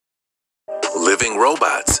living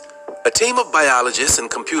robots. A team of biologists and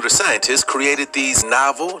computer scientists created these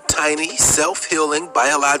novel, tiny, self-healing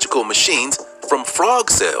biological machines from frog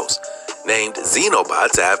cells. Named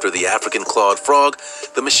xenobots after the African clawed frog,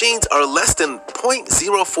 the machines are less than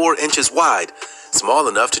 0.04 inches wide, small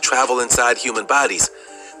enough to travel inside human bodies.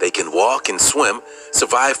 They can walk and swim,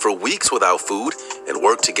 survive for weeks without food, and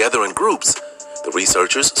work together in groups. The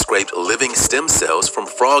researchers scraped living stem cells from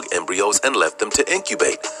frog embryos and left them to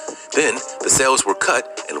incubate. Then, the cells were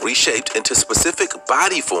cut and reshaped into specific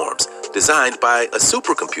body forms designed by a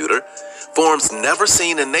supercomputer, forms never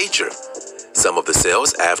seen in nature. Some of the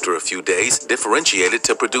cells, after a few days, differentiated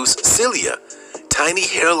to produce cilia, tiny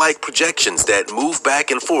hair-like projections that move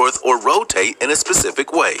back and forth or rotate in a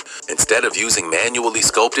specific way. Instead of using manually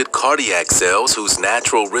sculpted cardiac cells whose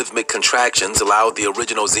natural rhythmic contractions allowed the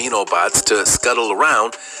original xenobots to scuttle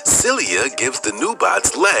around, cilia gives the new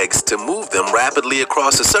bots legs to move them rapidly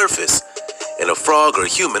across a surface. In a frog or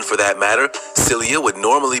human, for that matter, cilia would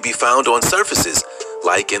normally be found on surfaces,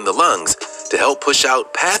 like in the lungs, to help push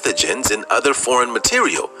out pathogens and other foreign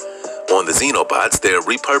material. On the xenobots, they're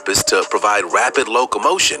repurposed to provide rapid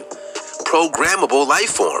locomotion, programmable life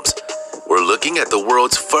forms. We're looking at the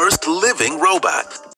world's first living robot.